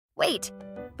Wait!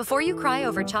 Before you cry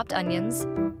over chopped onions,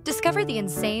 discover the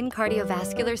insane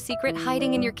cardiovascular secret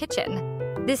hiding in your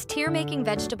kitchen. This tear-making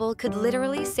vegetable could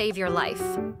literally save your life.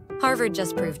 Harvard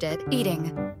just proved it.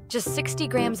 Eating just 60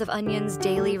 grams of onions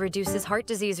daily reduces heart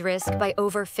disease risk by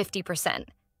over 50%.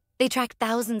 They tracked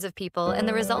thousands of people, and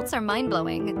the results are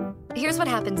mind-blowing. Here's what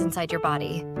happens inside your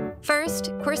body. First,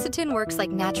 quercetin works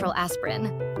like natural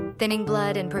aspirin, thinning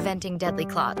blood and preventing deadly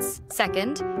clots.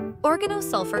 Second,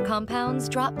 organosulfur compounds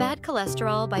drop bad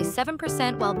cholesterol by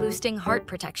 7% while boosting heart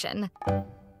protection.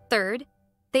 Third,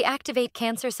 they activate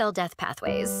cancer cell death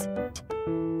pathways.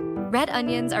 Red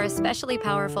onions are especially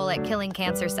powerful at killing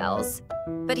cancer cells.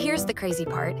 But here's the crazy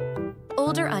part.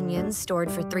 Older onions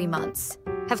stored for 3 months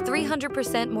have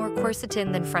 300% more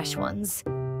quercetin than fresh ones.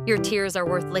 Your tears are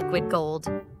worth liquid gold.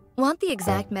 Want the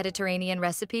exact Mediterranean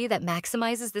recipe that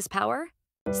maximizes this power?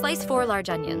 Slice 4 large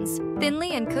onions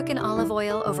thinly and cook in olive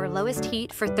oil over lowest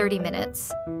heat for 30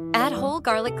 minutes. Add whole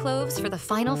garlic cloves for the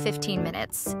final 15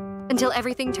 minutes until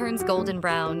everything turns golden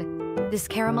brown. This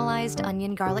caramelized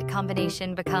onion-garlic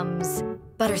combination becomes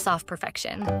butter-soft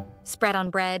perfection. Spread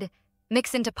on bread,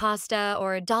 mix into pasta,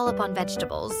 or dollop on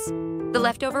vegetables. The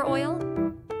leftover oil?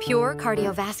 Pure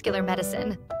cardiovascular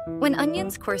medicine. When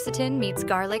onions' quercetin meets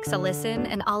garlic's allicin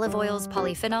and olive oil's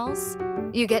polyphenols,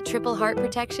 you get triple heart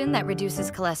protection that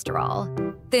reduces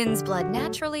cholesterol, thins blood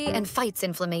naturally, and fights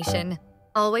inflammation.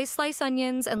 Always slice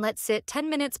onions and let sit 10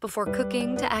 minutes before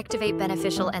cooking to activate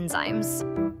beneficial enzymes.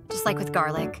 Just like with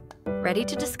garlic. Ready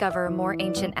to discover more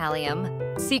ancient allium,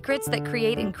 secrets that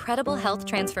create incredible health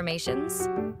transformations?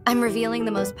 I'm revealing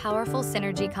the most powerful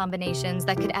synergy combinations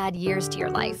that could add years to your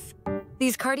life.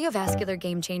 These cardiovascular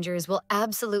game changers will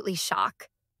absolutely shock.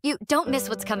 You don't miss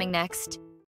what's coming next.